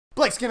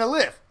Blake's gonna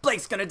live.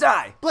 Blake's gonna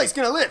die. Blake's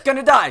gonna live.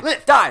 Gonna die.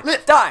 Live. Die.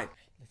 Live. Die.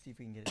 Let's see if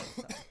we can get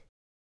it.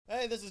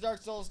 Hey, this is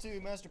Dark Souls 2,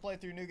 Master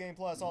Playthrough, New Game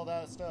Plus, all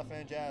that stuff,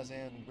 and jazz,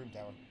 and Broom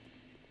Tower.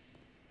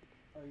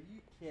 Are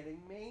you kidding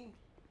me?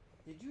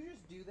 Did you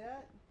just do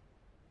that?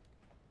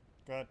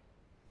 Go ahead.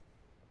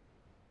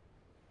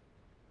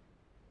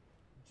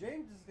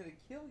 James is gonna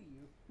kill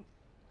you.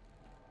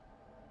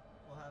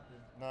 What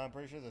happened? No, I'm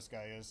pretty sure this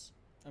guy is.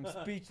 I'm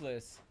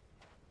speechless.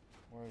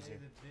 Where is he? Hey,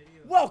 the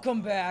video.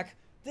 Welcome back.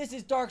 This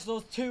is Dark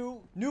Souls 2,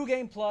 New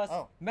Game Plus,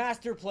 Oh.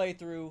 Master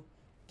Playthrough.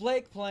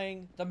 Blake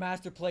playing the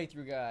Master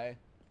Playthrough guy.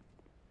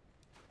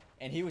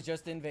 And he was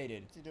just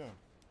invaded. What's he doing?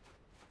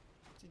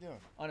 What's he doing?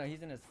 Oh no,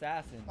 he's an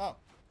assassin. Oh.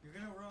 You're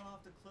gonna run off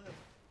the cliff.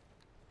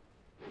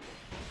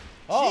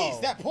 Oh.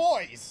 Jeez, that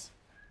poise!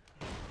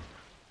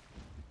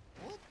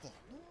 What the?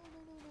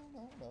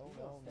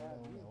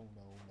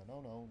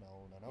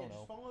 Yeah,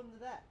 just fall into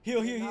that. Heal,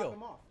 And heal, then heal. Knock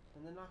him off.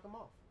 And then knock him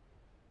off.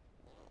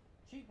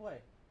 Cheap way.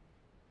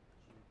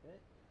 Cheap it.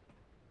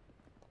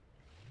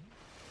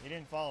 He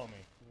didn't follow me.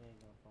 He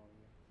ain't gonna follow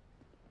you.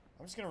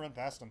 I'm just gonna run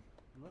past him.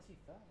 Unless he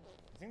fell.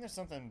 I think there's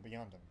something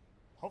beyond him.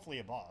 Hopefully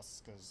a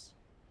boss, because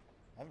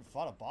I haven't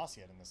fought a boss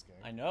yet in this game.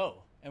 I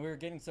know. And we were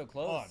getting so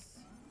close. Hold on.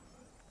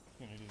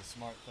 I'm gonna do the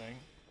smart thing.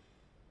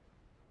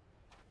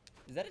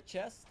 Is that a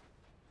chest?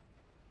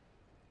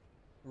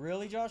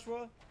 Really,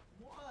 Joshua?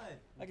 What?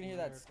 I can hear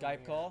that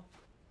Skype call.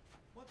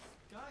 What's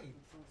Skype?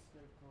 It's on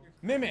Skype call. You're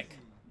Mimic.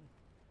 crazy.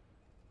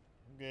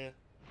 I'm good.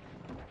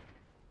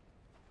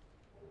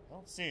 I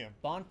don't see him.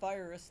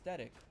 Bonfire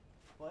aesthetic.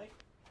 Blake?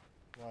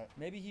 What?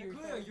 Maybe he.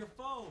 Nakuya, your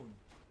phone.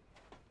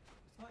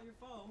 It's not your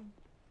phone.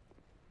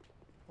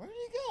 Where did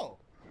he go?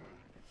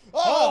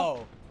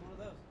 Oh! It's one of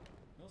those.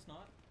 No, it's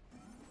not.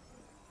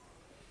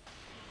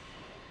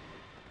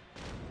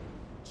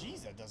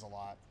 Jeez, that does a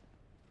lot.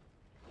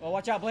 Oh,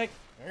 watch out, Blake.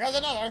 There goes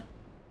another.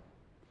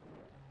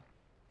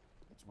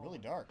 It's really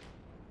dark.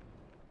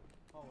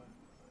 Hallway.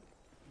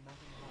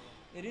 Nothing in the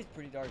hallway. It is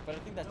pretty dark, but I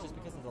think that's just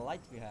because of the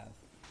lights we have.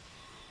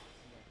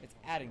 It's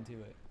adding to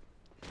it.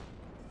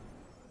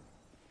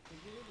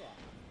 Figure it out.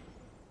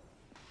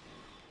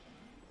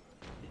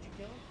 Did you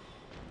kill him?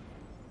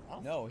 I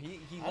don't, No, he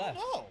I left.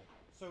 don't know.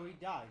 So he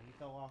died. He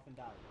fell off and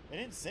died. They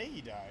didn't say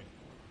he died.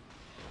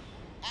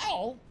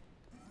 Ow!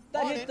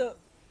 That On hit it. the.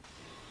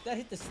 That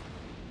hit the.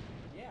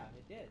 Yeah,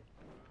 it did.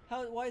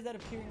 How? Why is that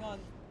appearing on?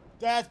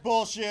 That's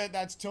bullshit.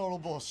 That's total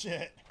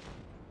bullshit.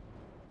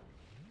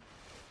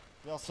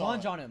 We all saw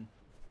Plunge it. on him.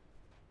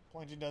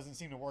 Plunging doesn't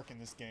seem to work in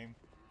this game.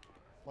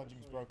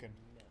 Plunging's broken.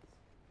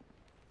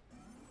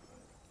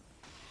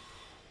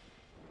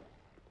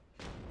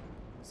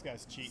 This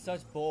guy's cheating.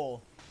 Such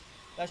bull.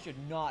 That should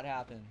not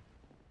happen.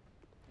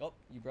 Oh,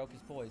 you broke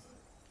his poise.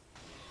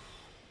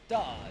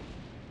 Dodge.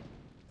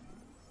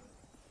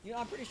 You know,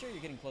 I'm pretty sure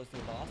you're getting close to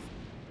the boss.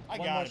 I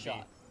One gotta more be.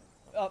 shot.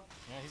 Up.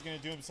 Yeah, he's gonna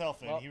do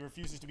himself in. Well- He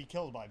refuses to be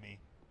killed by me.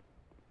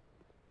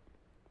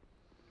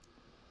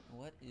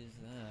 What is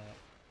that?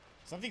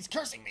 Something's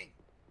cursing me.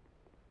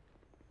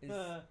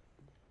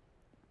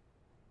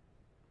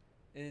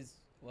 Is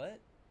what?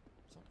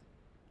 Something.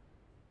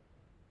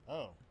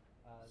 Oh.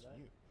 It's That,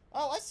 you.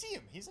 Oh, I see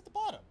him. He's at the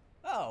bottom.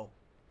 Oh.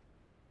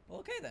 Well,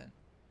 okay then.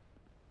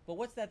 But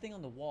what's that thing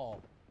on the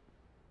wall?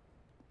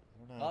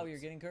 I don't know. Oh, you're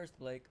getting cursed,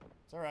 Blake.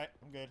 It's alright.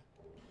 I'm good.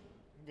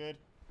 I'm good.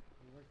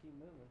 you were keep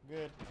moving. I'm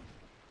good.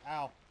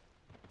 Ow.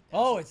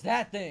 Oh, it's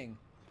that thing.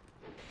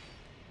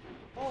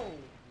 Holy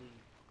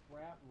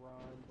crap, Ron.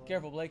 Blake.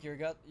 Careful, Blake. You're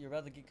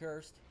about to get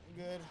cursed. I'm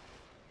good.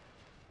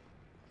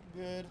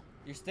 I'm good.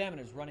 Your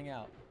stamina's running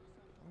out.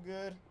 I'm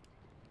good.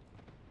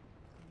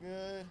 I'm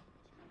good.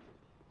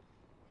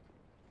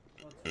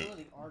 Well, it's one of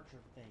the archer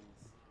things.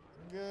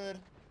 I'm good.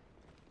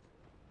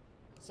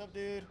 What's up,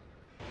 dude?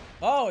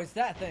 Oh, it's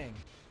that thing.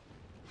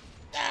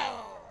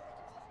 Ow!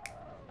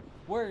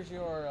 Where's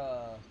your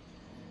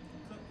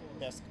Clipboard.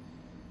 Desk.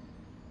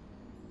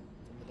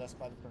 It's on the desk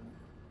by the burner.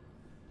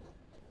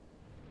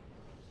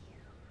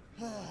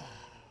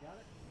 Got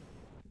it?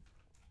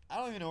 I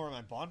don't even know where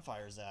my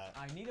bonfire's at.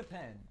 I need a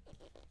pen.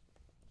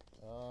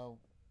 Oh.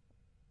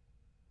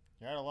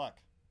 You're out of luck.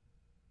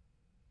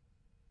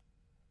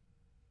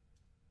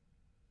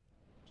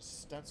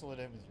 Just stencil it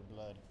in with your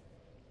blood.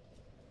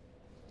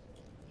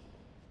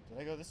 Did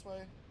I go this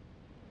way?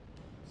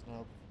 There's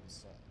no this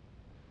side.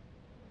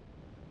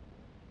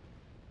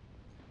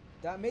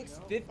 That makes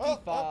No.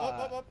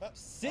 55. Up.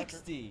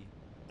 60.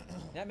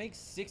 That makes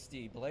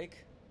 60,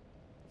 Blake.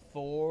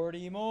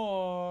 40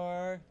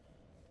 more.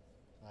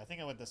 I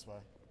think I went this way.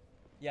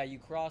 Yeah, you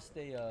crossed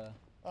a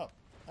Oh,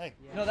 hey.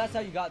 Yeah. No, that's how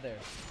you got there.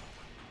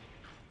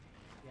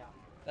 Yeah.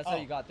 That's how Oh.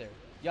 you got there.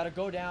 You gotta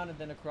go down and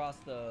then across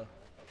the...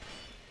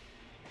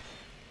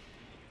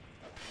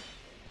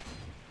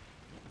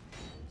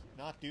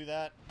 Not do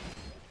that.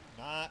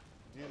 Not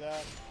do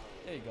that.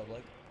 There you go,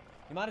 Blake.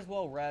 You might as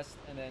well rest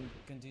and then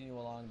continue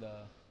along the...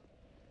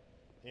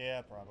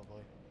 Yeah,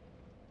 probably.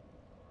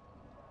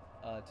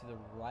 to the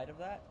right of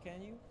that,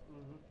 can you?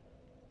 Mm-hmm.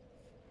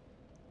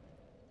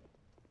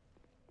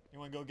 You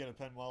want to go get a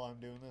pen while I'm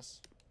doing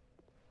this?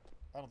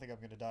 I don't think I'm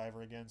gonna die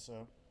ever again,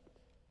 so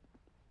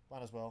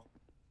might as well.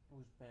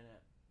 Who's Ben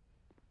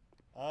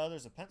at?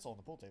 There's a pencil on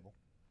the pool table.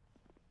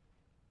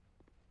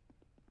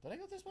 Did I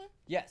go this way?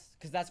 Yes,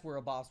 because that's where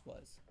a boss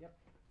was.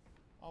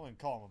 I wouldn't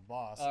call him a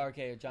boss.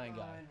 Okay, a giant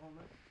guy. Fine, hold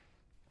on.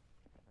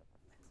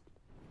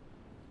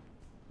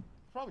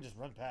 Probably just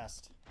run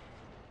past.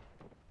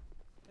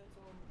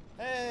 Pencil.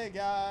 Hey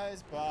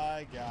guys,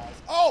 bye guys.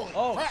 Oh,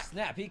 Oh, crap!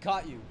 snap, he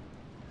caught you.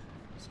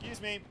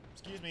 Excuse me,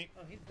 excuse me.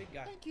 Oh, he's a big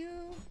guy. Thank you.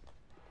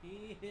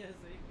 He is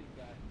a big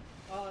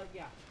guy.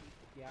 Yeah.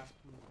 Yeah.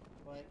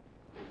 But.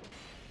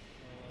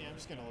 Yeah, I'm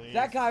just gonna leave.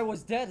 That guy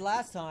was dead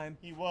last time.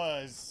 He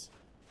was.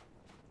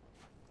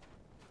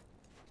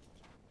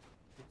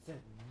 It said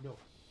no. Oh,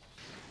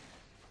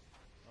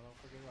 don't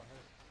forget about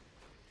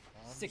her.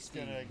 I'm just 60.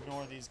 gonna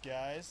ignore these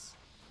guys.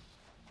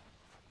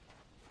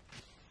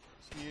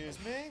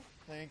 Excuse me.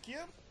 Thank you.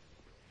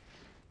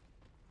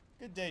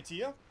 Good day to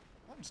you.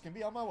 I'm just gonna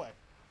be on my way.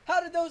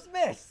 How did those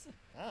miss?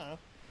 I don't know.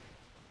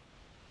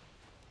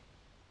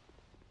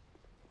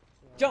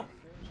 So, Jump.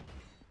 stairs?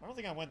 I don't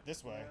think I went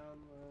this way. Down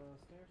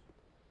the stairs?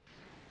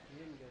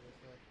 You didn't go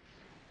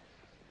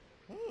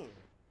this way.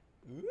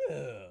 Ooh, Ooh.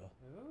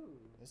 Ooh.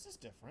 this is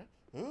different.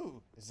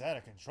 Ooh, is that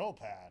a control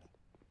pad?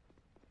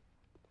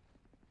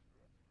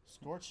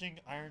 Scorching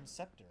Iron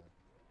Scepter.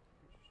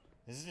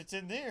 It's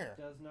in there.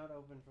 Does not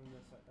open from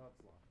this side. Oh,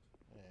 it's locked.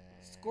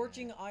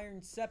 Scorching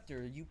Iron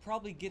Scepter. You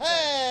probably get that.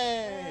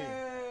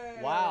 Hey!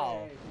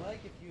 Wow. Like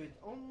if you had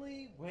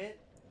only went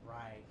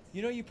right.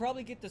 You know, you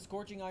probably get the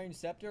Scorching Iron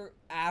Scepter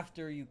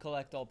after you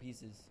collect all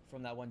pieces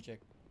from that one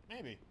chick.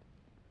 Maybe.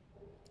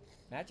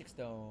 Magic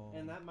Stone.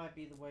 And that might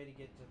be the way to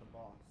get to the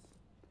boss.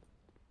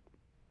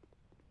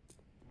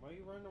 Why are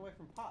you running away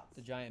from pots?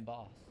 The giant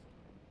boss.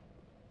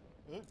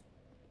 Ooh.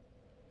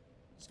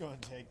 Just go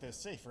and take the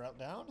safe route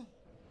down.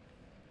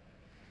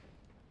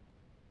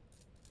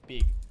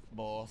 Big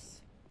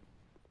boss.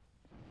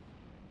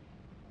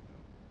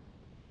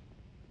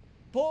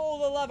 Pull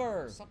the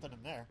lever! Something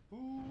in there. Pull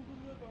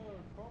the lever,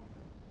 pump.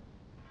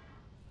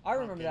 I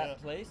remember Get that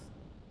up. place.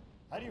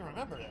 How do you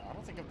remember it? I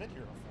don't think I've been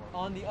here before.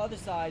 On the other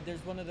side,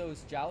 there's one of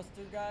those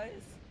jouster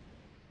guys.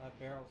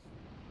 Barrels.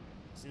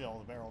 See all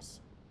the barrels.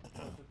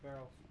 Lots of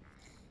barrels.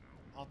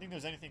 I don't think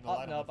there's anything to Oh,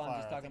 light nope, on I'm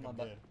fire. just I talking think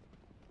about I'm butt.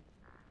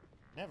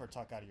 good. Never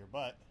talk out of your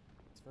butt.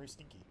 It's very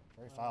stinky,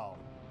 very foul.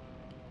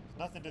 There's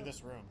nothing to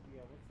this room.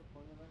 Yeah, what's the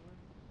point of that room?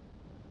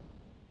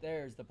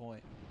 There's the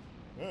point.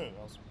 Ooh, that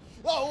was...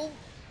 Oh!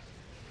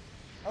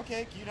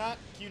 Okay, can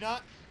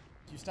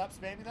you stop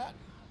spamming that?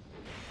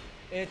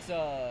 It's,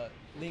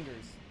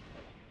 lingers.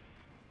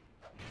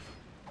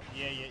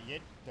 Yeah,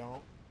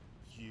 don't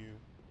you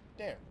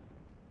dare.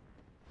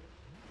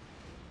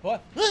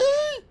 What?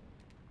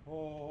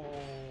 Oh.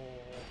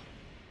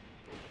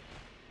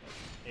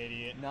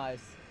 Idiot. Nice.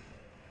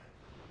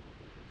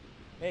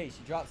 Hey,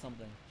 she dropped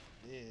something.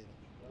 Did.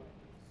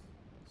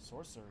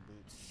 Sorcerer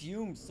boots.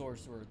 Fume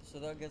sorcerer. So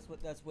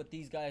that's what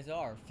these guys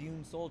are.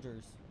 Fume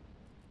soldiers.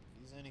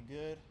 These any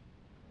good?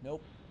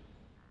 Nope.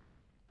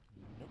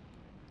 Nope.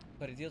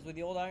 But it deals with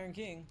the old Iron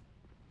King.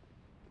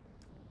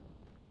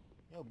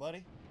 Yo,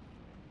 buddy.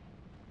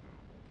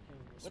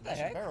 What the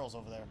Smashing heck? barrels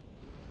over there.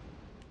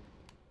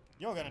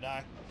 You're gonna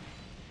die.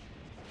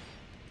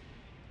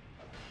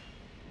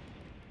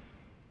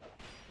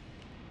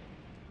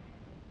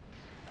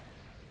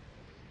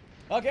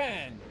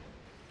 Again!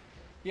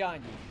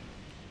 Behind you.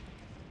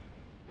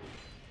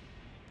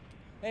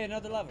 Hey,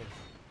 another lever.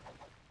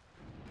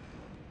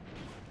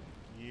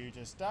 You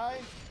just die.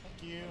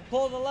 Thank you.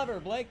 Pull the lever,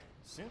 Blake.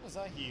 As soon as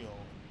I heal.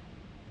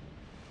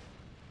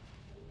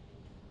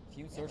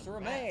 Fume sorcerer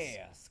Mask.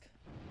 mask.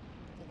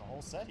 Get the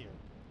whole set here.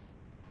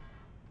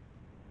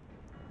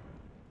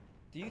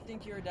 Do you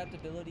think your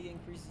adaptability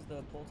increases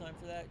the pull time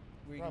for that?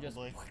 Where you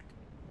Probably. can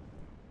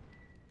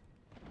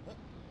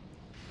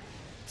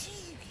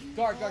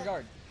just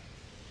guard.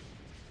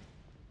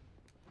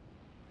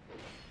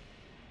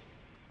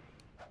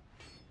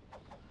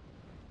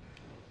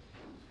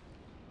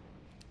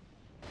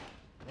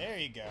 There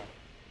you go.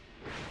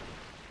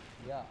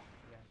 Yeah.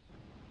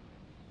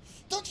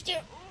 Don't you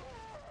dare!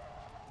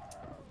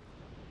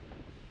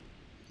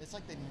 It's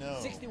like they know.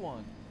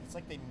 61. It's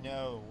like they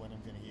know when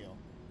I'm gonna heal.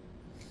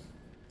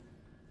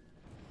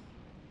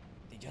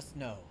 They just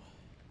know.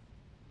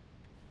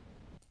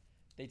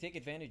 They take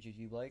advantage of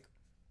you, Blake.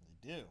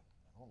 They do.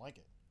 I don't like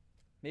it.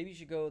 Maybe you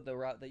should go the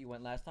route that you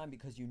went last time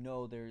because you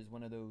know there's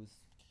one of those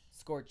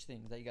scorch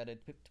things that you gotta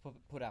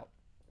put out.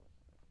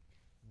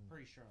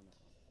 Pretty sure on that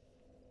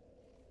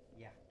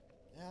one.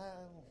 Yeah.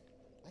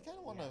 I kind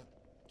of want to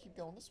keep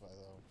going this way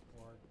though.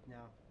 Or no.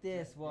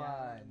 This Yeah,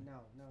 one. No.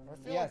 I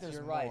feel Yes, like there's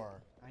you're right.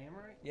 more. I am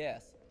right?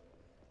 Yes.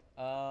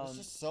 There's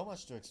just so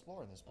much to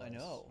explore in this place. I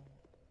know.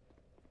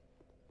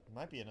 It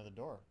might be another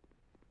door.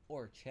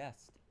 Or a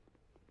chest.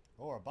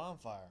 Or a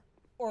bonfire.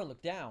 Or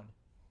look down.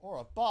 Or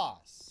a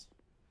boss.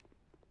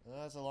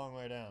 That's a long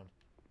way down.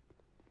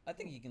 I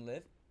think you can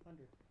live.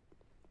 100.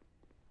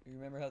 You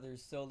remember how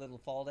there's so little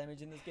fall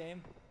damage in this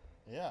game?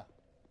 Yeah.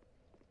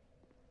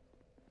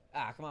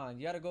 Ah, come on.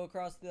 You gotta go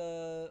across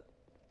the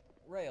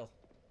rail.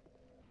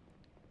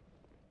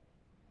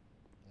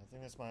 I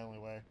think that's my only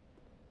way.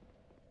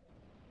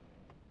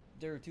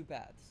 There are two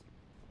paths.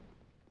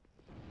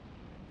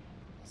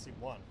 I see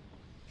one.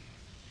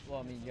 Well,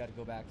 I mean, you gotta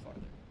go back farther.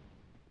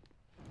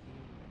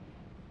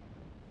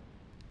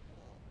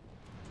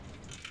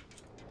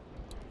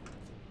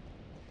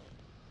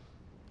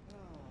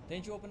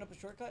 Didn't you open up a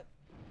shortcut?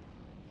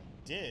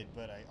 Did,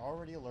 but I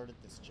already alerted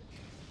this chick.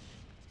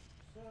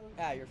 So,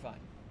 Ah, you're fine.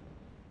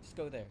 Just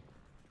go there.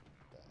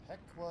 The heck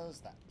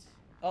was that?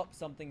 Oh,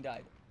 something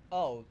died.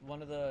 Oh,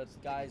 one of the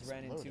guys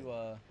ran into,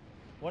 exploded.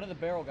 one of the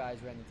barrel guys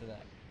ran into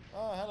that.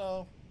 Oh,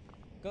 hello.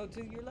 Go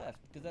to your left,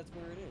 because that's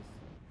where it is.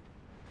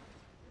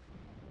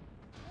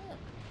 Yeah.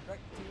 Right,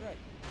 to your right.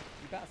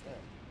 You passed it.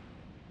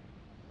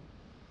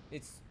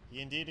 It's,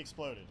 He indeed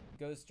exploded.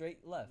 go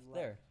straight left. Left.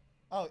 There.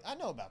 Oh, I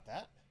know about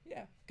that.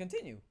 Yeah,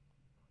 continue.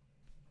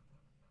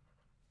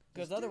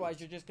 Because Just do otherwise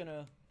it. you're just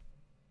gonna...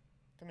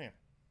 Come here.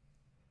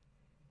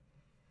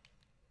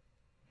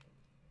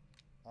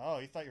 Oh,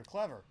 you thought you were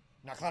clever.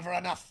 Not clever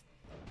enough.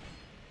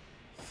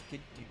 Skidoosh.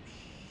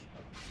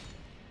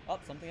 Oh,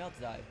 something else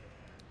died.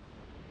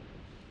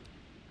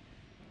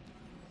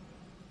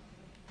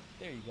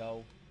 There you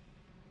go.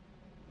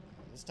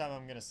 This time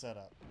I'm gonna set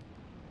up.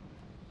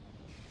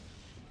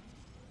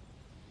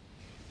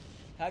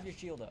 Have your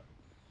shield up.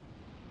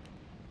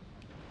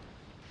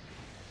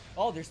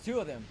 Oh, there's two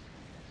of them.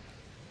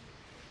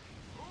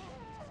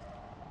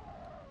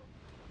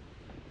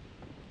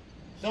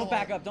 Don't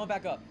back up, don't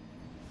back up.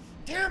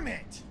 Damn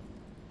it!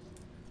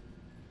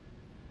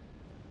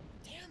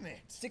 Damn it!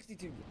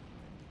 62.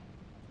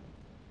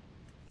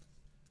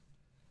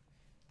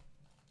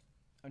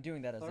 I'm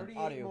doing that as an 38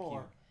 audio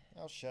more.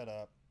 Oh, shut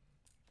up.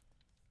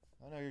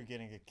 I know you're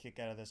getting a kick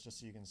out of this just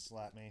so you can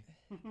slap me.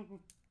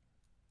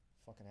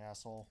 Fucking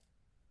asshole.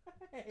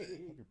 Hey,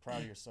 Hope you're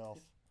proud of yourself.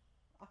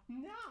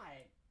 I'm not.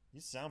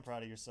 You sound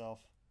proud of yourself.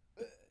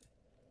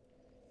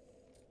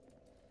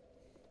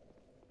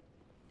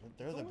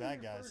 They're It's the only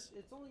bad your guys.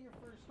 It's only your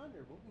first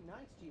 100. We'll be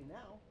nice to you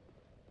now.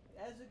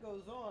 As it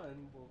goes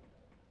on, we'll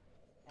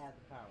add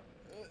the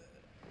power.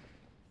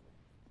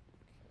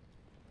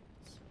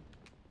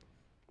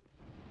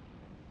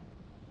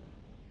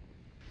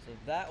 So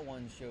that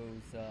one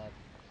shows up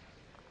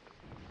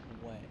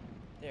when?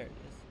 There it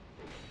is.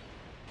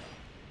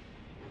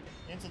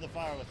 Into the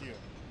fire with you.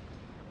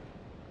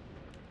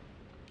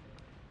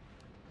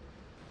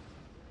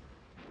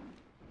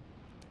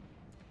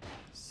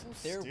 So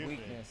Their stupid.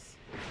 weakness.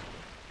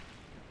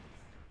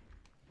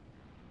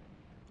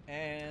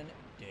 And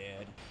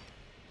dead.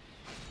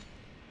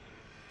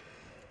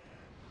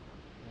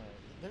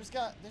 There's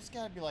got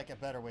to be like a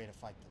better way to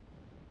fight them.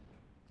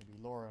 Maybe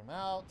lure them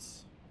out.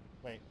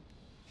 Wait.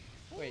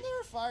 Wait. Isn't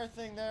there a fire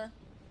thing there?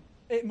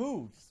 It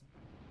moves.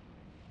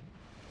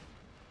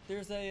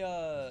 There's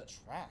a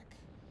Track.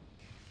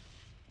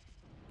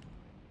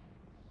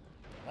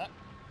 That.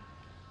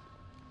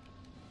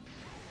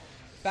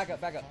 back up,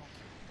 back up.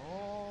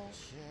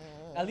 Bullshit.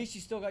 At least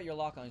you still got your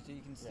lock on, so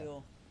you can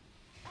still.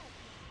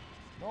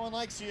 No one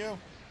likes you.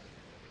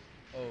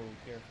 Oh,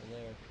 careful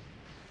there.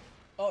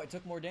 Oh, it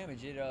took more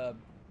damage. It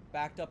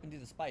backed up into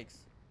the spikes.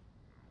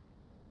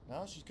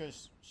 No,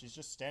 she's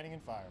just standing in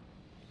fire.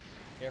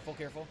 Careful,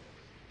 careful.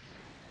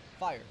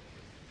 Fire.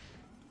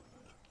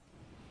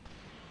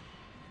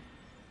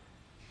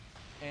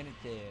 And it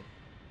did.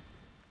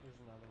 There's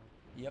another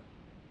one. Yep.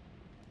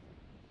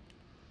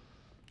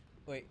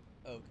 Wait.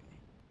 Okay.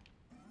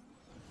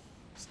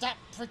 Stop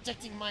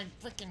protecting my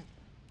freaking.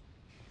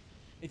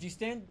 If you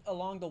stand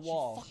along the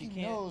wall, She she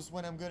fucking can't. knows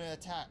when I'm gonna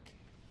attack.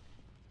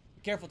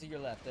 Careful to your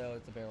left, though.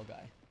 It's a barrel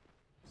guy.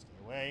 Stay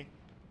away.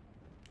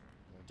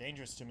 You're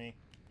dangerous to me.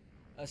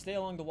 Stay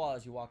along the wall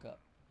as you walk up.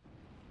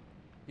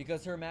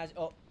 Because her magic.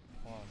 Oh,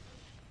 Hold on.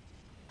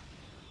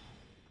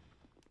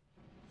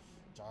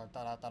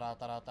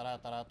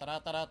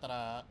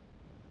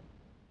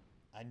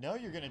 I know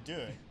you're gonna do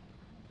it.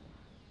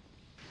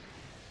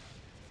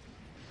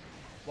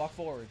 walk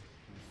forward.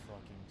 You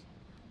fucking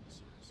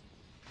serious.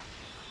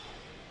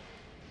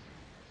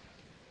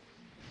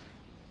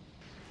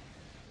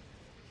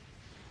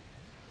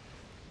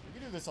 We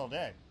can do this all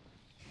day.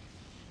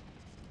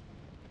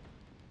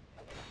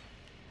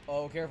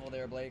 Oh, careful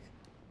there, Blake.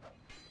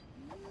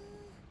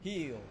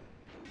 Heal.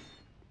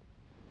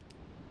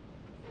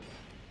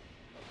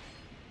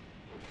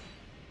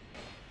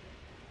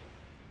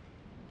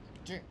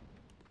 Dude.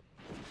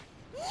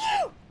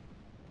 No!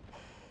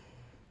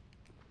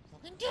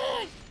 Fucking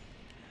die!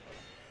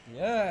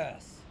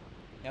 Yes.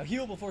 Now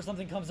heal before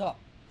something comes up.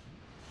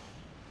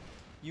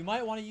 You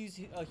might want to use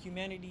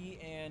humanity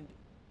and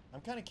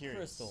I'm kind of curious.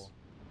 crystal.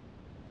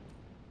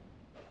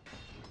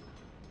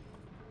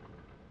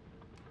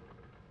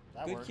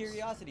 That Good works.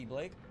 curiosity,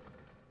 Blake.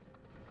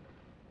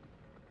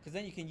 Because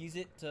then you can use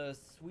it to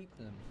sweep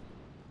them.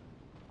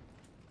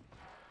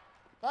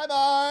 Bye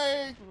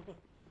bye.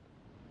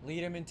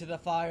 Lead him into the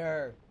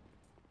fire.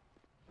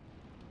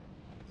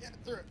 Get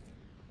through it.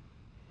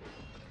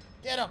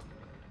 Get him.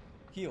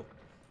 Heal.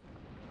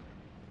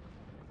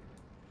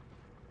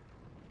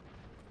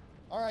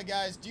 Alright,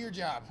 guys, do your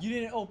job. You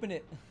didn't open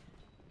it.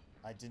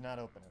 I did not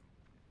open it.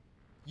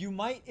 You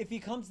might, if he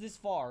comes this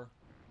far,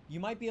 you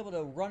might be able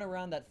to run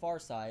around that far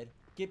side,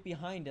 get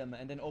behind him,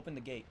 and then open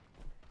the gate.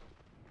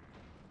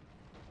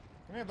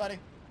 Come here, buddy.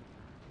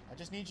 I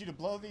just need you to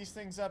blow these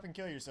things up and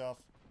kill yourself.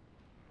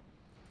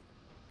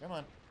 Come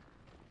on.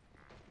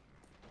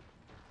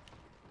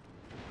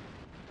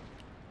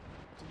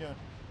 What's he doing?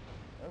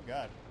 Oh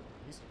god.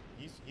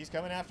 He's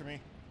coming after me.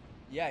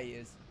 Yeah, he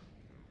is.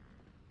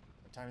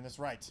 I'm timing this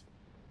right.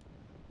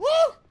 Woo!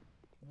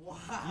 Wow.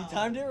 You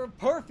timed it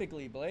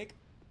perfectly, Blake.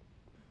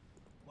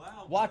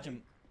 Wow. Watch Blake.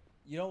 him.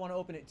 You don't want to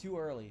open it too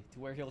early to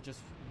where he'll just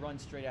run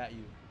straight at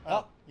you.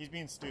 Oh, he's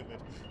being stupid.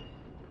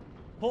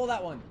 Pull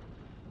that one.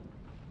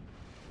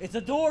 It's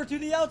a door to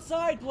the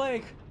outside,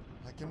 Blake.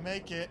 I can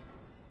make it.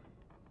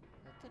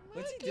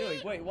 What's he doing?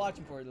 Wait, watch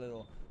him for a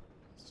little.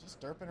 He's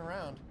just derping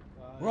around.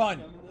 He's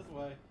Run. Coming this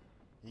way.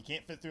 He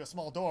can't fit through a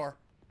small door.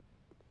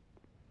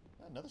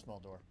 Another small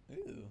door.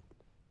 Ooh.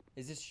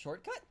 Is this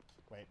shortcut?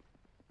 Wait.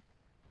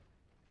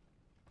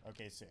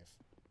 Okay, safe.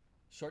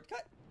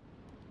 Shortcut?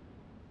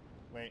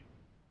 Wait.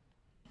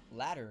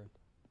 Ladder.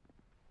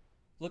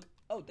 Look.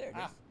 Oh, there it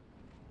is. Ah.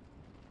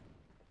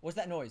 What's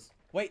that noise?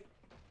 Wait.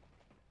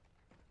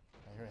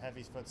 I hear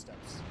heavy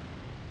footsteps.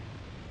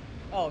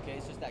 Oh, okay.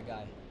 It's just that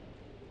guy.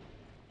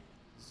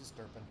 He's just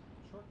derping.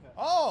 Shortcut.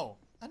 Oh!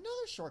 Another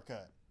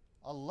shortcut.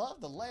 I love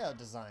the layout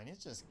design.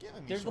 It's just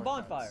giving me There's the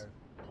shortcuts. bonfire.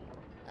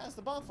 That's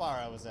the bonfire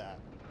I was at.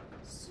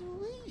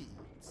 Sweet.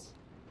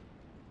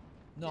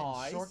 Getting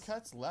Nice.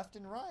 shortcuts left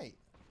and right.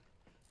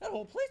 That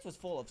whole place was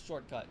full of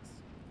shortcuts.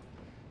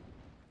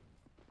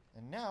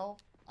 And now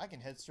I can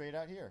head straight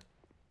out here.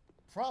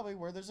 Probably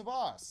where there's a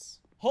boss.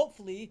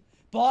 Hopefully,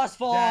 boss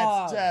fog.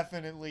 That's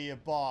definitely a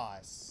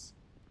boss.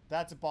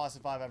 That's a boss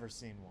if I've ever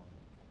seen one.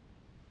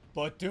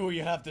 But do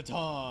you have the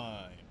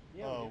time?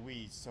 Yeah, Oh, we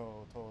we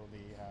so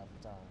totally have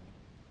time.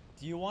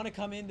 Do you want to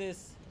come in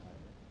this?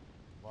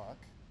 Look.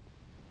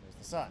 There's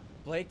the sun.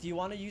 Blake, do you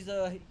want to use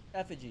a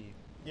effigy?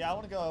 Yeah, I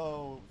want to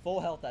go... Full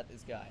health at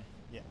this guy.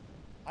 Yeah.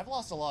 I've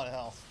lost a lot of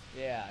health.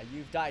 Yeah,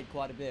 you've died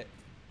quite a bit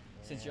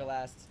since your Yeah.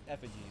 last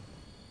effigy.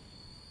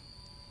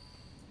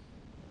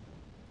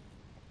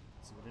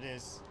 Let's see what it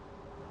is.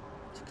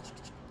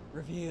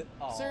 Reveal.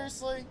 Oh.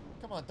 Seriously?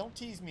 Come on, don't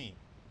tease me.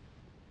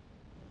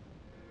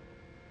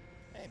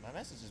 Hey, my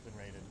message has been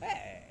rated.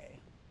 Hey.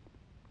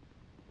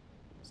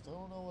 Still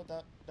don't know what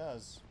that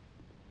does.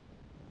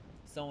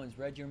 Someone's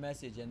read your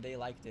message and they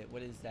liked it.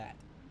 What is that?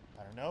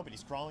 I don't know, but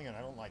he's crawling and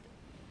I don't like it.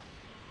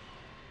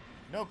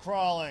 No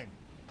crawling.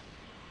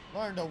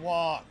 Learn to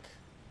walk.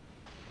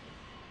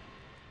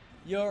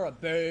 You're a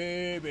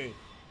baby.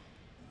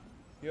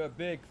 You're a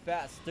big,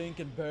 fat,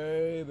 stinking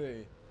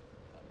baby.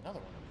 Another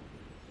one.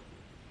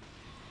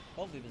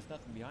 Hopefully there's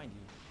nothing behind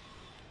you.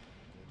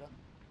 Good.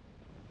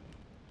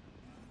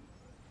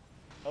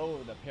 Oh,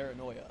 the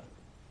paranoia.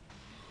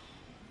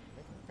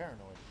 Making me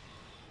paranoid.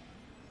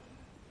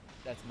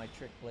 That's my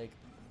trick, Blake.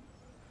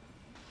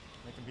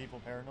 Making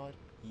people paranoid.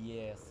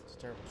 Yes. It's a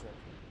terrible trick.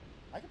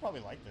 I could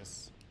probably like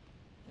this.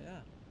 Yeah.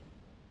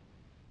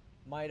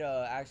 Might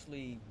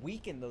actually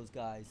weaken those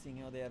guys, seeing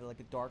how they had like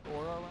a dark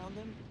aura around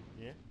them.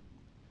 Yeah.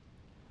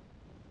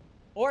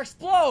 Or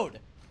explode!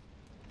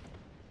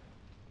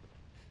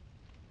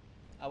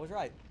 I was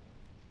right.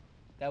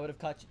 That would have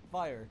caught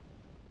fire.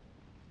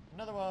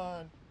 Another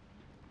one.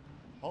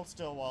 Hold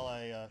still while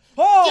I,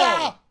 Oh!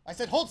 Yeah! I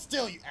said hold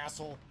still, you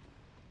asshole!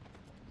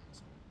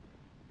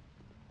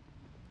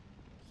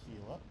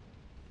 Heal up.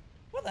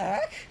 What the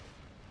heck?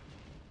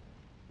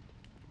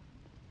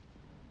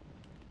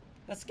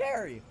 That's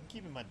scary. I'm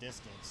keeping my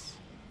distance.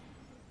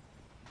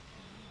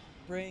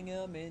 Bring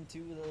him into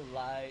the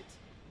light.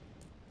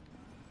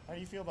 How do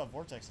you feel about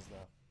vortexes,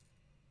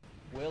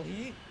 though? Will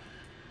he?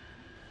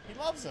 He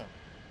loves them.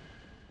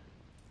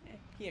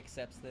 He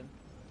accepts them.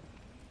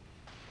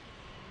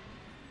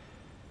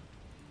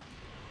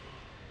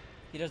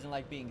 He doesn't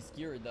like being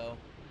skewered, though.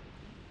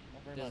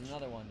 Not very There's much.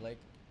 another one, Blake.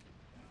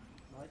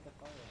 Light the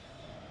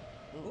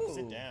fire. Ooh,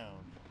 sit Ooh. down.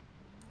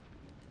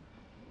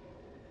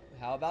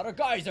 How about a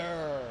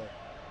geyser?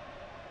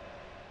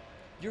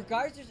 Your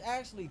geysers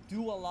actually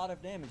do a lot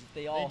of damage if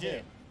they all do.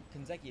 hit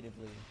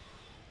consecutively.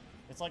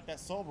 It's like that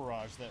soul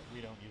barrage that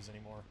we don't use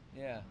anymore.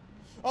 Yeah.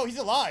 Oh, he's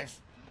alive!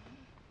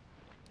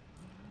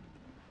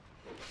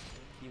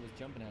 He was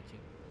jumping at you.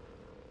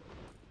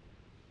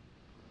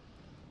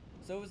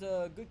 So it was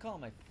a good call,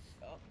 my...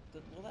 Oh,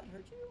 will that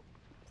hurt you?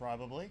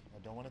 Probably. I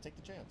don't want to take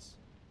the chance.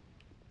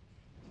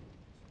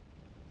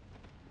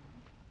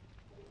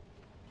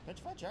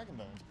 Petrified Dragon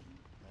Bone.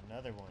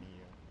 Another one of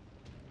you.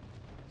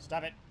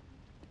 Stop it.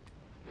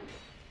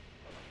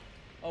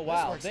 Oh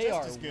wow, This works they just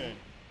are as good.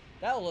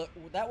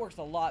 That works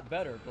a lot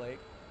better, Blake.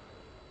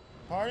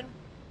 Pardon?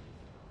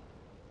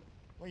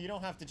 Well, you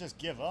don't have to just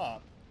give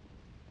up.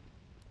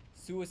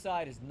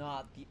 Suicide is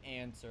not the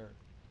answer.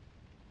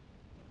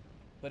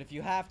 But if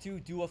you have to,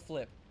 do a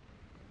flip.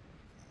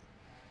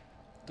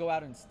 Go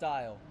out in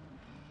style.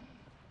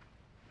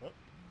 Oh,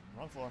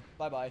 wrong floor.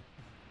 Bye bye.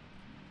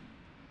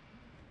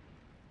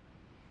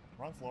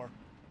 Wrong floor.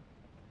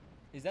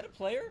 Is that a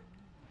player?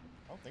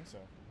 I don't think so.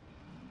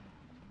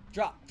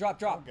 Drop, drop, Oh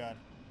drop. god.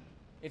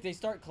 If they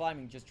start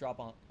climbing, just drop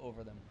on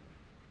over them.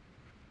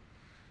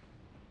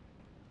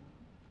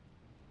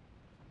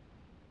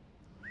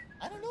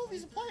 I don't know if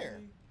he's a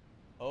player.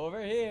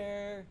 Over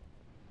here.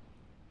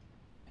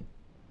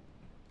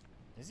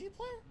 Is he a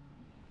player?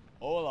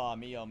 Hola,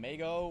 mi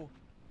amigo.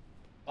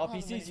 I Oh, don't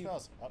he have many sees you.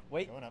 spells. Up,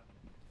 Wait. Going up.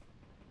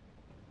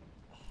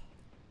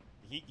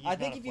 He's I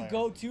think not a if you player.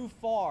 go too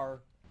far,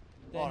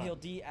 then Hold on. he'll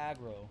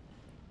de-aggro.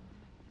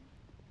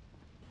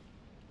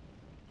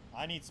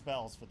 I need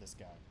spells for this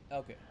guy.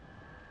 Okay.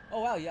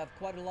 Oh wow, you have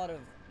quite a lot of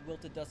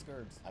wilted dusk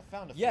herbs. I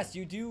found a Yes,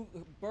 few. you do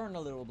burn a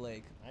little,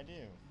 Blake. I do.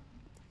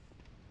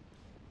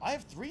 I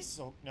have 3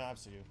 so... No, I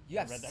have 2. You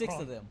I have read that 6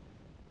 wrong. of them.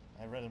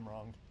 I read them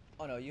wrong.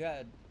 Oh no, you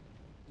had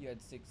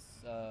 6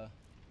 Alright.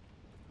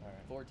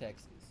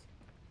 vortexes.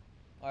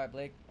 All right,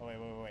 Blake. Oh, wait.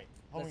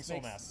 Homing Let's soul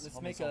make, mass. let's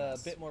Homing make soul a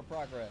mass. bit more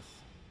progress.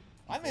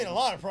 I made a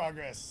lot of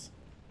progress.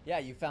 Yeah,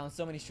 you found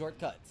so many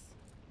shortcuts.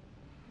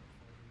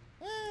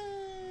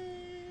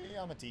 Hey,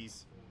 I'm a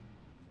tease.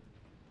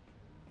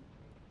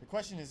 The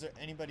question is there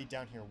anybody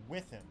down here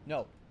with him?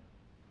 No.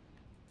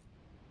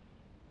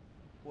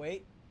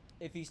 Wait.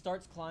 If he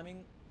starts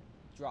climbing,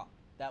 drop.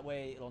 That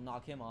way it'll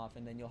knock him off,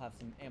 and then you'll have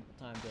some ample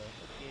time to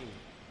escape.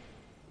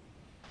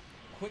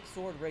 Quick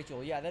sword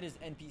Rachel. Yeah, that is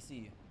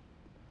NPC.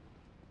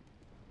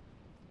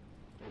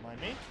 Don't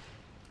mind me.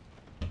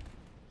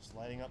 Just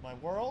lighting up my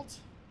world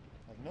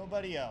like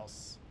nobody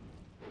else.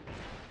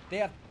 They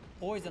have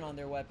poison on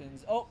their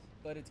weapons. Oh,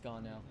 but it's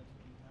gone now.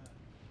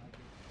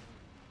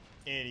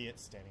 Idiot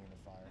standing in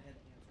the fire.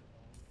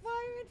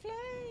 Fire and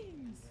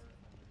flames.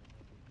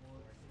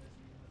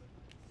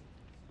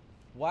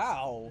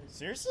 Wow.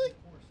 Seriously?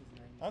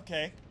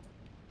 Okay.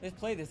 Let's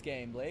play this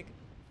game, Blake.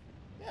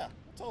 Yeah, I'll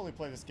totally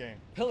play this game.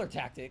 Pillar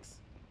tactics.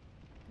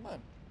 Come on.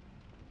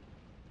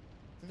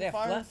 Through They the have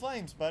fire fla- and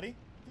flames, buddy.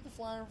 Through the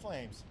fire and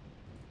flames.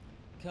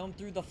 Come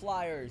through the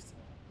flyers.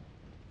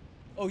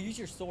 Oh, use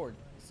your sword.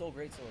 Soul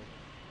great sword.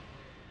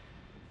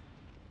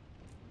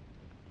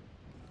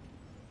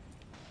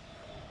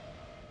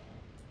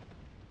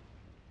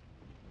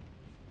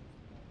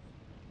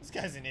 This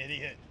guy's an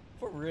idiot.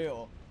 For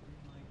real.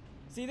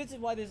 See, this is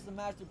why this is the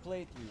master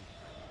playthrough.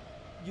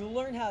 You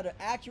learn how to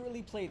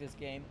accurately play this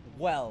game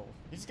well.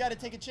 You just gotta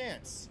take a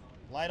chance.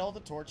 Light all the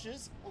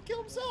torches, he'll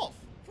kill himself.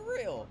 For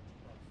real.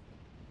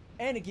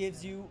 And it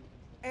gives you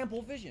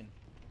ample vision.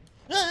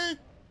 Hey!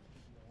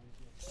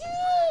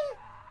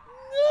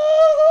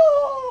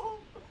 No!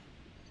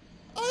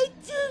 I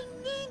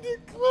didn't mean to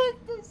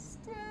click the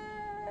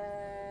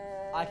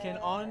stair. I can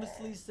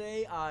honestly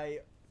say I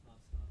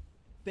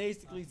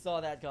basically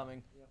saw that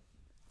coming.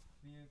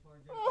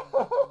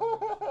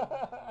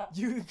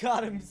 You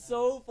got him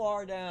so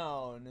far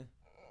down.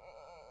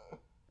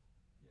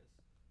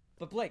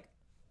 But Blake,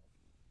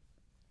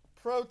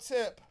 Pro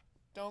tip,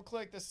 don't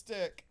click the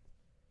stick.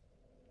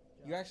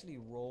 you actually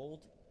rolled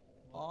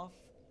off.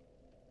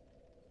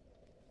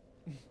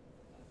 That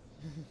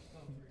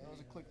was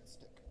a click the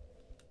stick.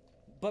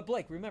 But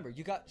Blake, remember,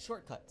 you got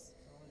shortcuts.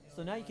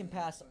 So now you can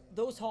pass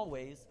those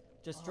hallways,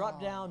 just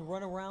drop down,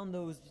 run around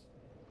those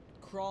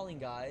crawling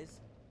guys,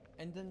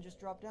 and then just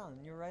drop down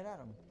and you're right at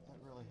them. That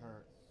really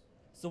hurt.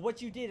 So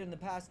what you did in the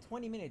past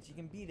 20 minutes, you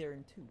can be there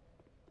in 2.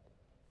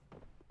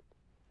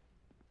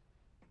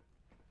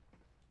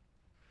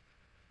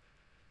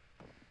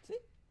 See?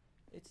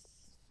 It's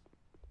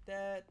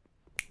that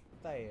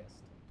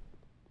fast.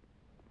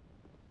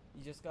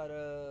 You just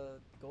gotta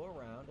go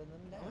around and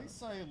then At down.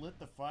 least I lit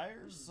the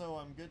fires, so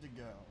I'm good to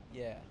go.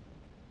 Yeah.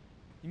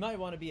 You might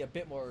want to be a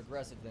bit more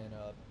aggressive than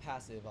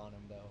passive on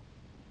him, though.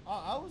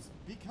 I was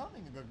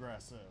becoming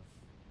aggressive.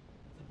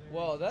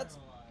 Well, that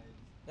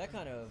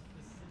kind of...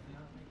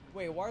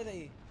 Wait, why are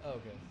they... Oh,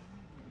 okay.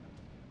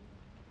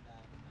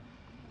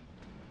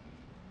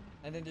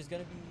 And then there's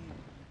gonna be...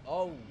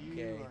 Oh, You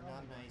okay. are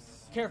not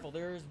nice. Careful,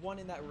 there's one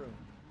in that room.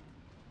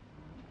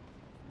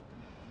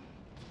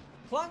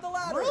 Climb the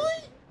ladder!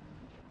 Really?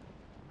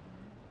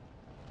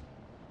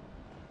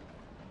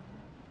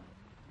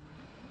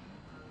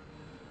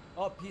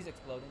 Oh, he's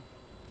exploding.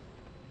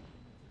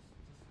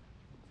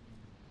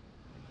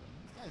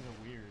 These guys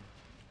are weird.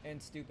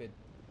 And stupid.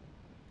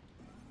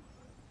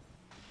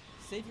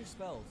 Save your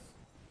spells.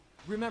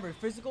 Remember,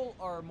 physical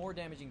are more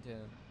damaging to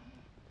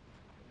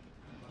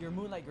your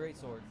Moonlight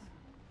Greatswords.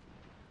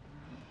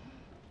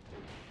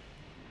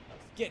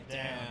 Get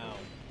Damn. down.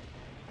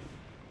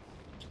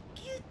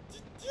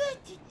 I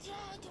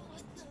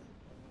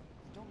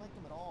don't like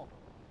them at all.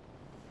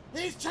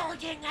 He's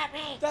charging at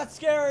me! That's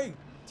scary!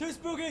 Too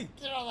spooky!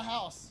 Get out of the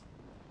house!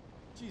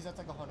 Jeez, that's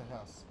like a haunted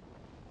house.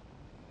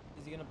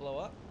 Is he gonna blow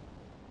up?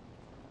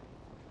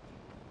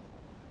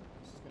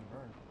 This is gonna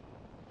burn.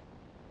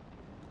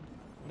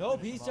 Nope,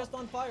 Finish he's him just off.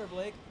 on fire,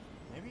 Blake.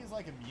 Maybe he's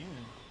like immune.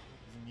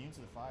 He's immune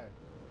to the fire.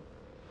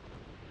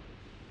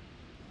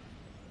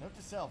 Note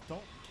to self,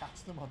 don't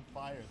catch them on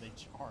fire, they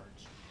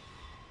charge.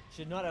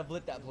 Should not have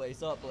lit that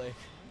place up, Blake.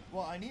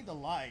 Well, I need the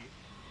light.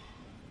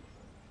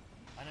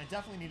 And I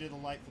definitely needed a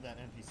light for that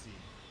NPC.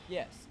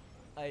 Yes.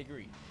 I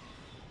agree.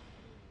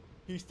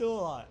 He's still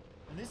alive.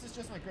 And this is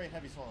just my great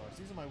heavy swallowers.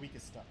 These are my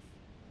weakest stuff.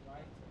 Right,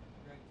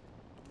 left,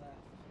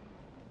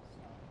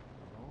 stop.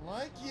 I don't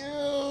like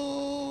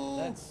you!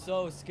 That's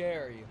so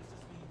scary.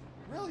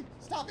 Really?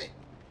 Stop it!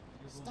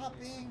 Stop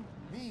being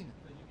mean.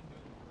 But you can do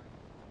it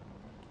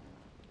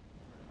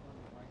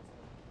with right.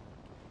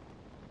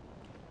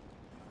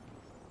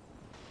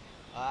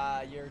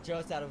 Ah, you're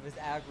just out of his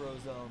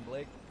aggro zone,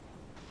 Blake.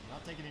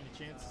 Not taking any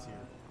chances here.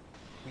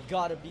 We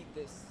gotta beat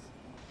this.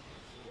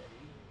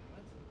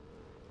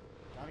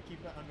 Gotta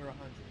keep it under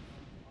 100.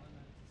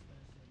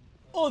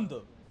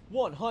 Under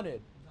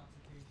 100.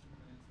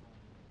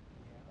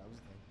 That was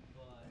the thing.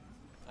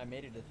 I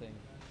made it a thing.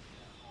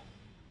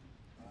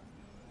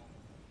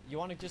 You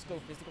want to just go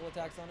physical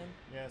attacks on him?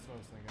 Yeah, that's what I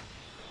was thinking.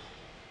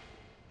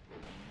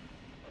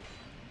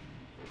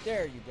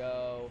 There you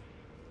go.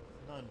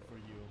 None for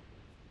you.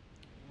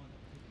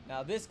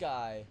 Now this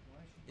guy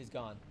is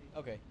gone.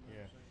 Okay.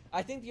 Yeah.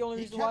 I think the only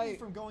He reason kept why... me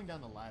from going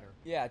down the ladder.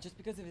 Yeah, just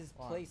because of his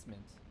Why?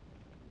 placement.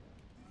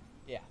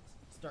 Yeah.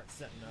 Start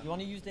setting up. You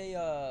want to use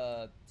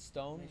a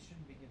stone?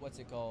 What's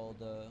it called?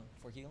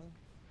 For healing?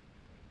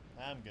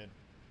 I'm good.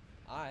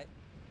 Alright.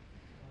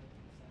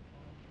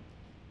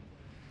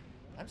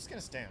 I'm just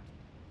gonna stand.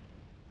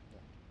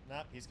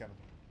 Nah, he's coming.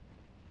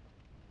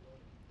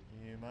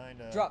 You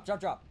mind? Drop.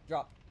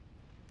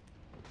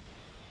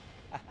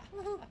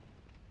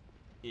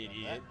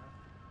 Idiot.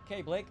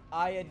 Okay, Blake,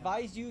 I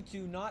advise you to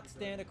not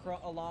stand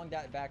along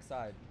that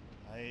backside.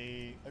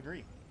 I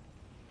agree.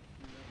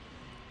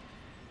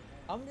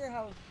 I wonder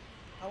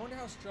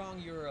how strong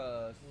your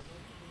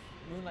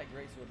Moonlight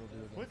Greatsword will do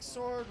against. Quick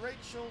sword,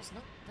 Rachel's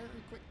not very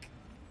quick.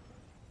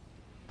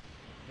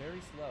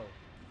 Very slow.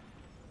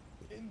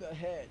 In the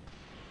head.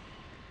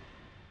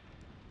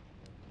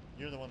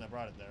 You're the one that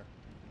brought it there.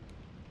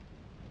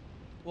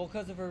 Well,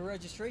 because of her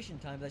registration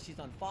time that she's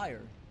on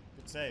fire.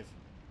 Good save.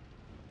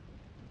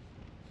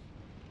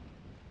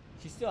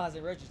 She still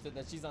hasn't registered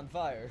that she's on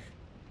fire.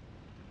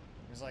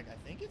 He's like, I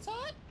think it's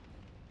hot.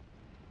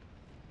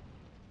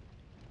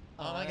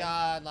 Oh my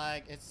god,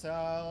 like, it's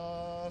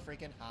so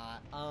freaking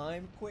hot.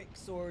 I'm Quick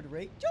Sword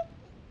Rachel.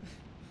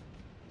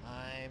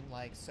 I'm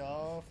like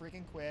so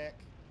freaking quick.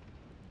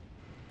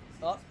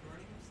 Oh,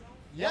 Burning himself?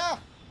 Yeah,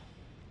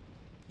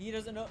 he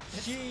doesn't know.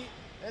 She.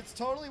 it's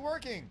totally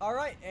working. All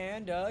right,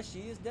 and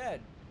she is dead.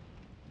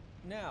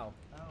 Now.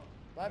 Oh.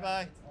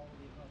 Bye-bye. It's all of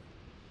the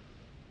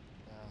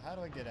above. Now, how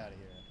do I get out of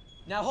here?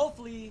 Now,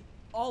 hopefully,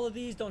 all of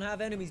these don't have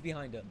enemies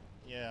behind them.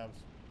 Yeah, I was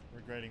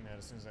regretting that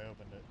as soon as I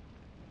opened it.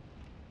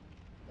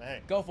 But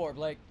hey, Go for it,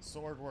 Blake.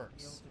 sword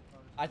works.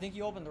 I think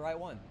you opened the right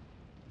one.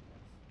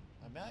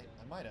 I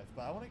might have,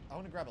 but I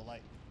want to grab a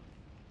light.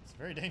 It's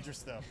very dangerous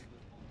though.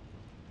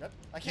 Yep,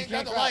 I can't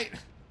grab can't the grab- light.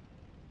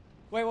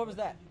 Wait, what was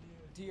that?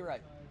 To your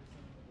right.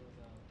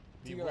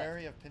 Be To your left.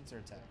 wary of pincer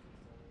attack.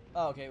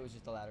 Oh, okay, it was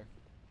just a ladder.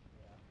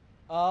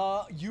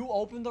 You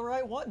opened the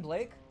right one,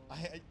 Blake.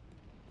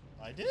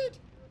 I did.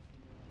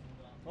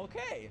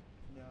 Okay.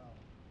 No.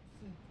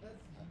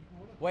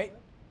 Wait,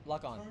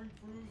 lock on. Turn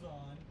cruise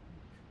on.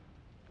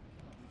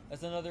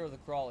 That's another of the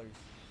crawlers.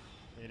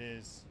 It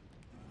is.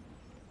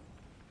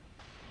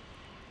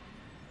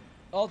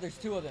 Oh, there's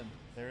two of them.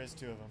 There is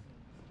two of them.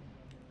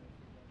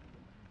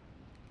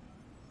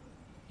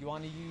 You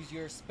want to use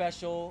your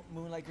special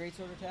Moonlight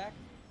Greatsword attack?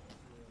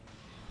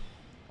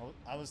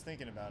 I was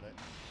thinking about it.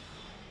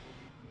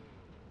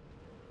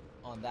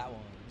 On that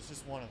one. It's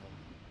just one of them.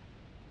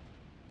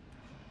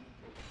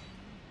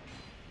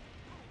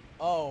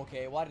 Oh,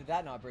 okay. Why did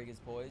that not break his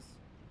poise?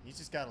 He's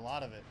just got a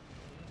lot of it.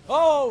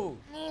 Oh!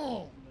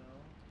 Oh!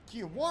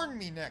 You warn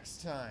me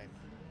next time.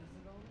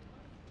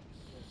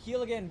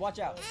 Heal again. Watch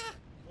out.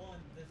 One,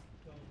 this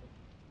goes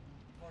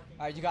parking.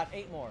 All right, you got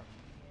 8 more.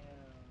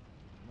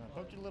 Now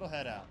poke your little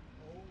head out.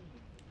 Holy,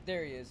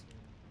 There he is.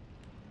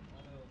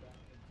 I know that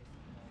could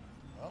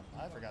just. Oh,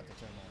 I forgot to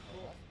turn my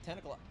light off. 10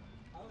 o'clock.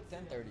 I would say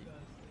 10:30. that because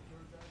if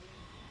you're driving,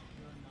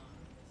 you're not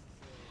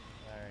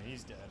necessarily. Alright,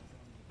 he's dead.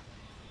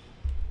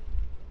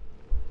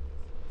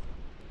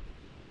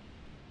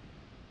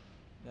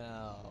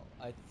 Now,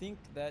 I think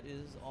that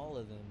is all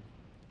of them.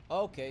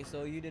 Okay,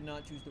 so you did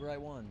not choose the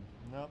right one.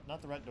 Nope,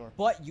 not the red door.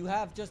 But you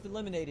have just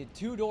eliminated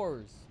 2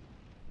 doors.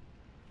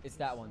 It's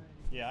that one.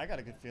 Yeah, I got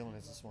a good feeling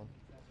it's this one.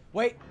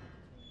 Wait!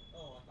 Oh,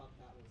 I thought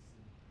that was.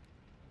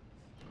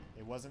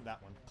 It wasn't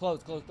that one.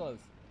 Close.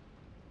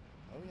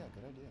 Oh yeah,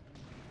 good idea.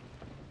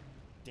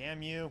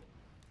 Damn you.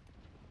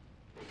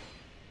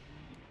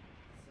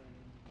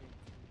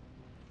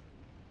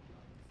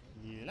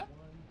 Yeah.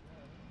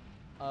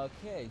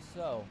 Okay,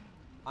 so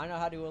I know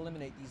how to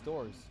eliminate these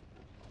doors.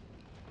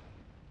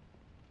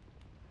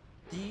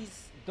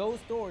 Those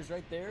doors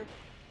right there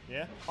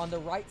Yeah? on the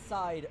right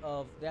side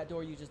of that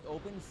door you just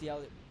opened, see how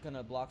it kind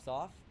of blocks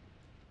off?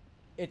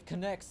 It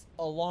connects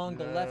along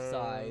the left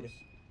side, Yes.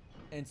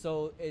 and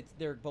so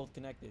they're both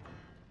connected.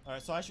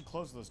 Alright, so I should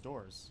close those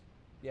doors.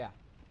 Yeah,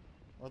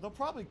 Or they'll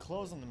probably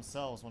close them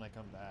themselves when I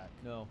come back.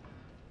 no,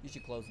 you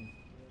should close them.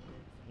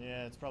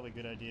 Yeah, it's probably a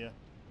good idea.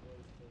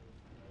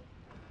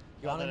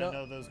 You Now wanna that I know?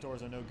 know those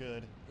doors are no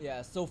good.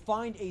 Yeah. So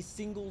find a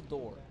single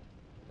door.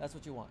 That's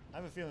what you want. I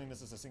have a feeling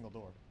this is a single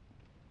door.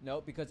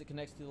 No, because it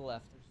connects to the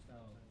left.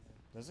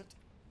 Does it?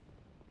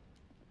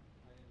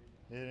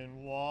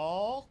 Hidden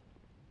wall?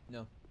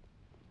 No.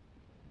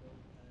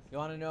 You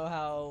want to know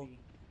how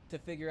to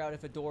figure out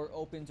if a door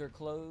opens or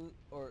close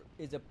or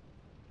is a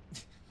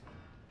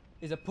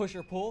is a push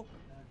or pull?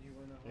 Do you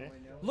wanna know Yeah. how I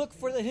know? Look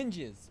for the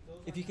hinges.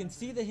 If you can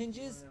see the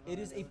hinges, it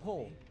is a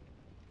pull.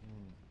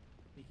 Hmm.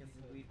 Because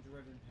we've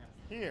driven past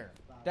it. Here.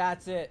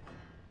 That's it.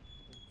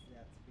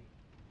 That's B.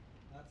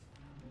 That's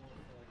more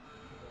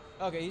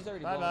for like. Okay, he's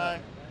already Bye blown bye.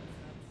 up.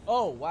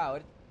 Oh wow,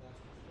 That's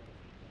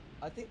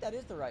construction. I think that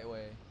is the right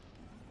way.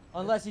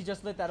 Unless he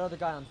just lit that other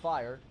guy on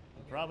fire.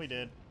 Probably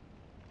did.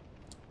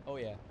 Oh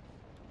yeah.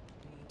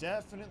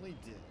 Definitely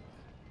did.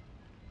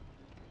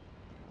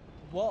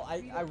 Well,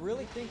 I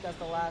really think that's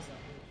the last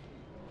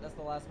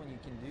one you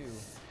can do.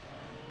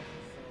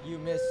 You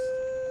missed.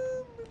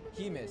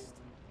 He missed.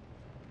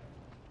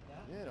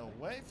 Get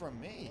away from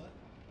me.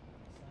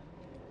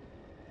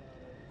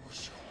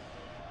 Should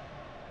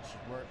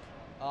work.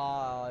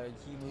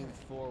 He moved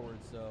forward,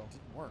 so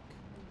Didn't work.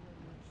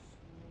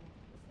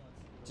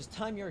 just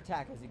time your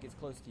attack as he gets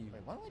close to you.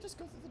 Wait, why don't we just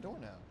go through the door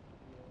now?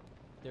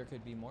 There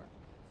could be more.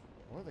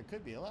 Or there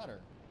could be a ladder.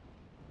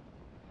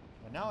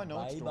 But now I know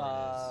which Bye door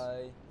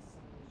bye.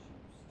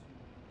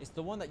 It's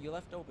the one that you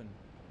left open. it is.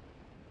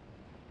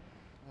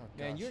 Oh,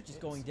 Man, gosh, you're just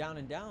it's- going down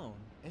and down.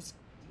 It's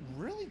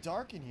really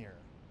dark in here.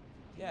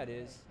 Yeah, it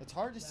is. It's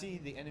hard to see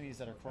the enemies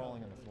that are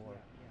crawling on the floor.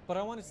 But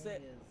I want to say,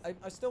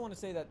 I still want to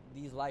say that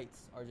these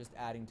lights are just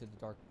adding to the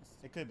darkness.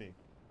 It could be.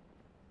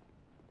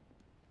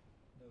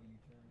 No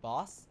U-turn.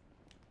 Boss?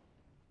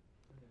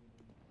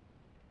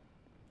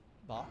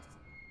 Boss?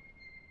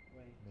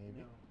 Wait, Maybe.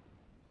 no.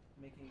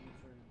 Making a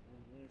U-turn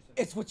and intercept.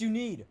 It's what you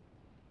need.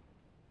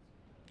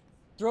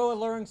 Throw a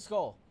luring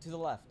skull to the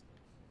left.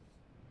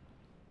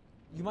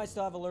 You might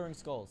still have alluring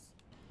skulls.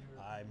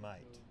 I might.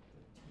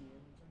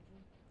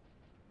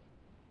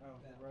 Oh,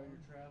 the road you're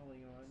traveling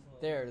on.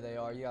 There they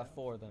are. You have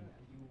 4 of them.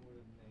 You would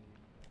have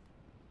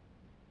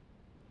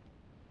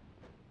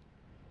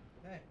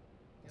made. Hey.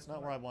 That's guess not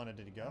what? where I wanted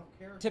it to I go. don't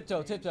care if Tiptoe,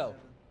 it's tiptoe. 87.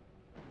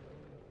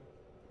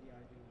 Yeah, I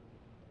do.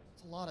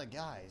 It's a lot of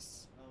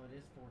guys. Oh, it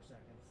is 4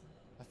 seconds.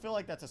 I feel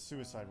like that's a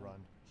suicide run.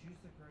 Choose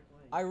the correct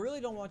lane. I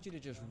really don't want you to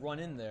just run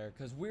in there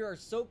because we are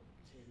so.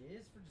 It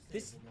is for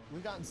This- disabled ones.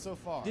 We've gotten so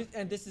far.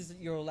 And this is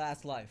your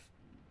last life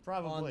on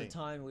Probably. the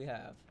time we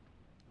have.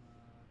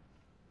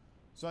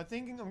 So I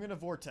think I'm gonna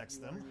vortex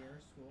You are them. near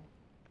school.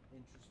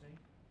 Interesting.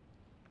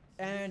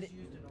 And- It's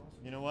used in all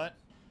You know what?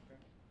 Yeah,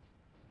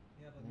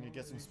 but I'm gonna more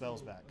get some ways spells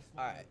to- back. a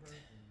smaller Alright. person.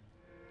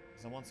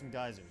 Cause I want some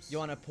geysers. You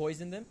want to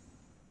poison them?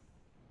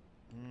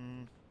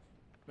 Mm,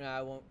 Nah,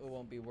 it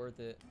won't be worth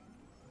it.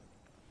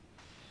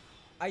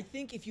 I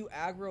think if you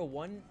aggro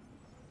one,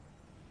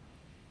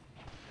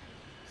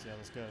 see how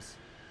this goes.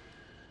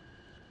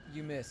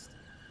 you missed.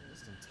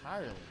 Just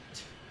entirely.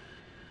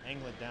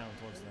 Angle it down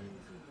towards them.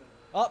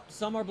 Oh,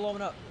 some are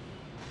blowing up.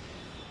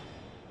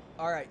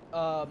 All right.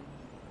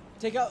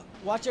 Take out.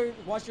 Watch your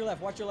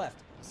left. Watch your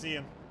left. See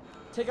him.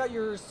 Take out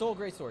your soul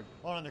greatsword.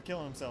 Hold on, they're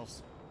killing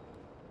themselves.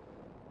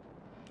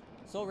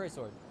 Soul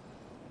greatsword.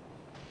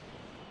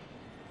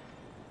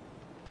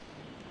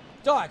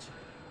 Dodge.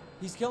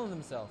 He's killing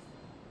himself.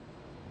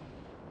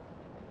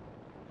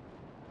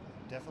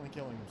 Definitely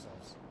killing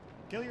themselves.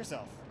 Kill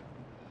yourself.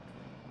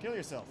 Kill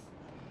yourself.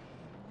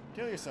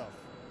 Kill yourself.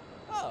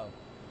 Oh.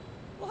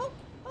 Well,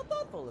 how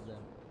thoughtful of them.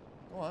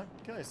 Go on,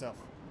 kill yourself.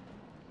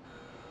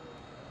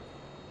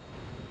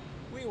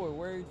 We were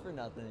worried for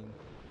nothing.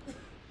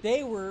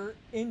 They were,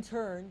 in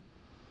turn,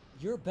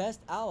 your best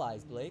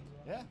allies, Blake.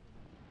 Yeah.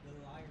 The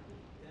liar,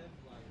 dev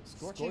liar.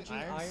 Scorching,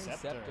 Iron,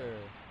 Scepter.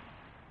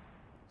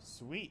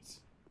 Sweet.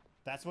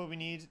 That's what we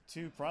need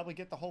to probably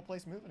get the whole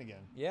place moving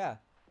again. Yeah.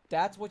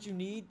 That's what you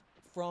need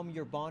from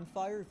your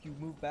bonfire if you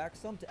move back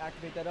some to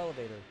activate that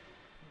elevator.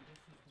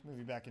 Let's move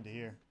you back into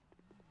here.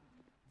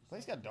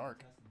 Place got dark.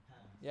 Test and pass.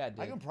 Yeah, dude.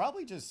 I can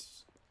probably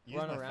just use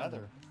Run my around feather.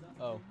 them. It's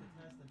not Oh. take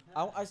the test and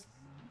pass.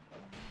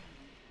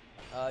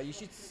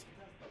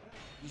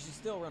 You should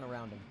still run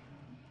around him.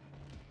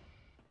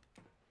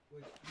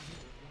 Which you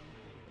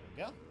There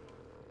we go. can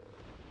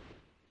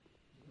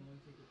only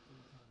take it 3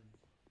 times.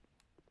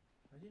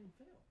 I didn't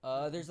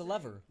fail. There's a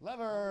lever.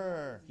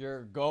 Lever!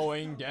 You're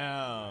going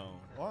down.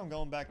 Or I'm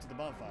going back to the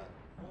bonfire.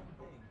 One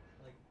thing,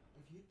 like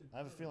if you hit the I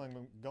have a feeling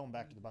I'm going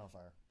back to the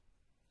bonfire.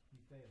 you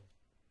fail.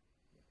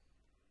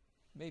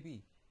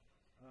 Maybe.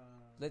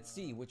 Let's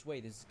see which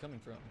way this is coming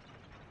from.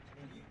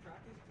 Have you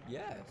practiced driving?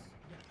 Yes.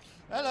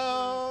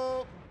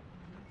 Hello!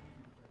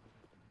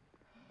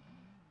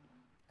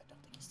 I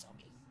don't think he saw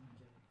me.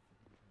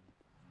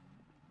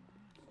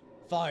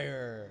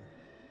 Fire.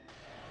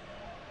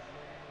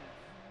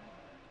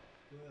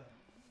 Good.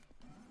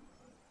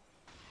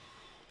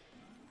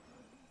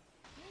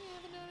 You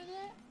haven't noticed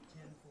that?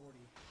 1040.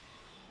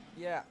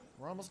 Yeah.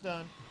 We're almost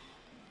done.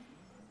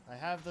 I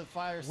have the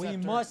fire We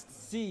scepter.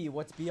 must see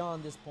what's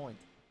beyond this point.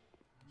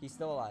 He's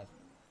still alive.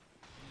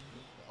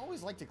 I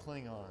always like to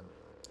cling on.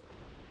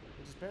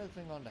 Just bear the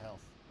thing on to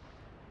health.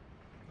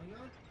 Hang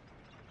on.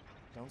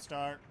 Don't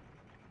start.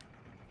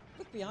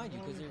 Look behind you,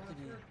 because Long you're and could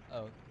be. prosper. Oh,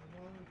 Long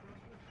and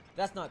prosper.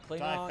 that's not Klingon.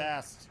 Die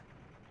fast.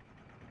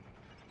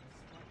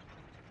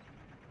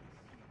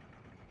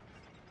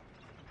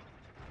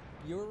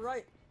 You were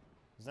right.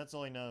 'Cause that's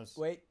all he knows.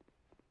 Wait.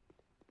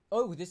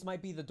 Oh, this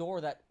might be the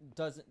door that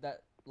doesn't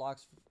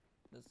locks.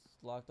 That's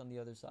locked on the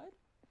other side.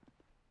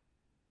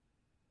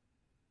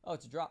 Oh,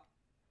 it's a drop.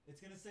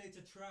 It's gonna say it's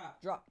a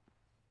trap. Drop.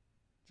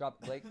 Drop,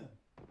 Blake.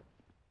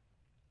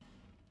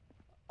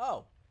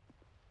 Oh.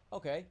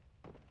 Okay.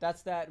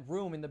 That's that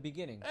room in the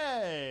beginning.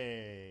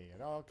 Hey!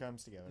 It all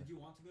comes together. Did you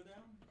want to go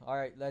down? All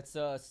right, let's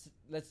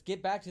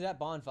get back to that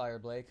bonfire,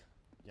 Blake.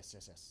 Yes,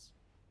 yes, yes.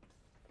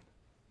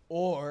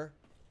 Or,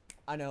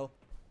 I know.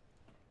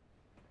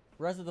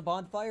 Rest of the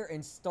bonfire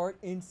and start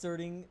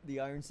inserting the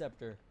Iron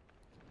Scepter.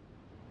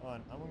 Hold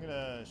on, I'm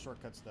gonna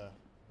shortcuts the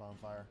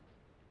bonfire.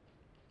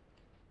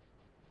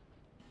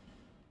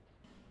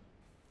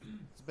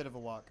 It's a bit of a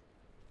walk.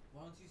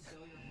 Why don't you sell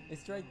your home?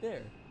 It's right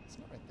there. It's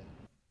not right there.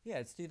 Yeah,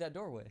 it's through that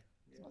doorway.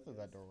 It's not through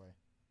that doorway.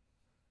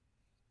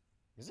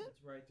 Is it?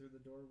 It's right through the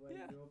doorway.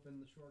 Yeah. You open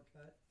the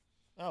shortcut.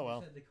 Oh well.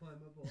 You had to climb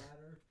up a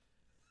ladder.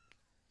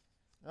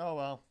 Oh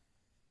well.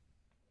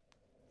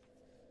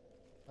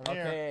 I'm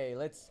here. Okay,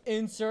 let's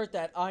insert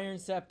that Iron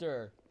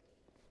Scepter.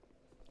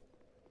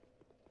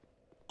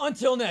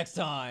 Until next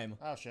time.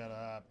 Oh, shut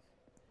up.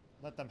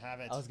 Let them have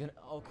it. I was gonna.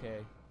 Okay,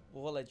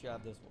 we'll let you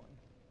have this one.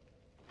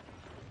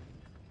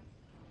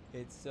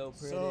 It's so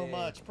pretty. So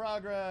much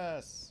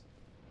progress.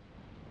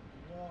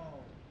 Whoa.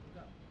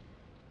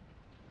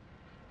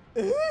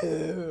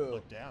 Ew.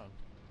 Look down.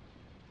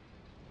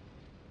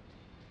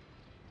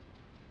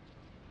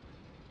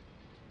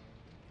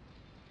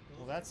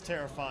 Well, that's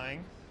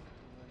terrifying.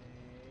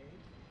 Blake.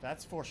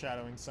 That's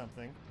foreshadowing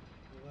something.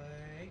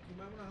 Blake. You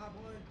might want to hop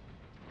on.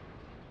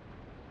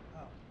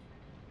 Oh.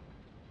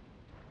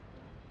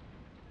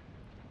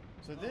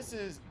 So this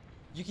is...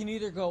 You can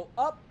either go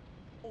up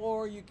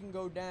or you can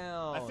go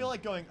down. I feel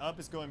like going up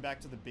is going back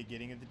to the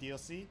beginning of the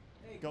DLC.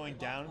 Hey, Going go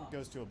down up.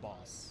 goes to a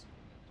boss.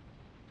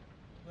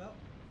 Well,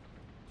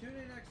 tune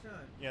in next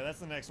time. Yeah, that's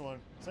the next one.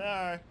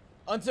 Sorry.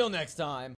 Until next time.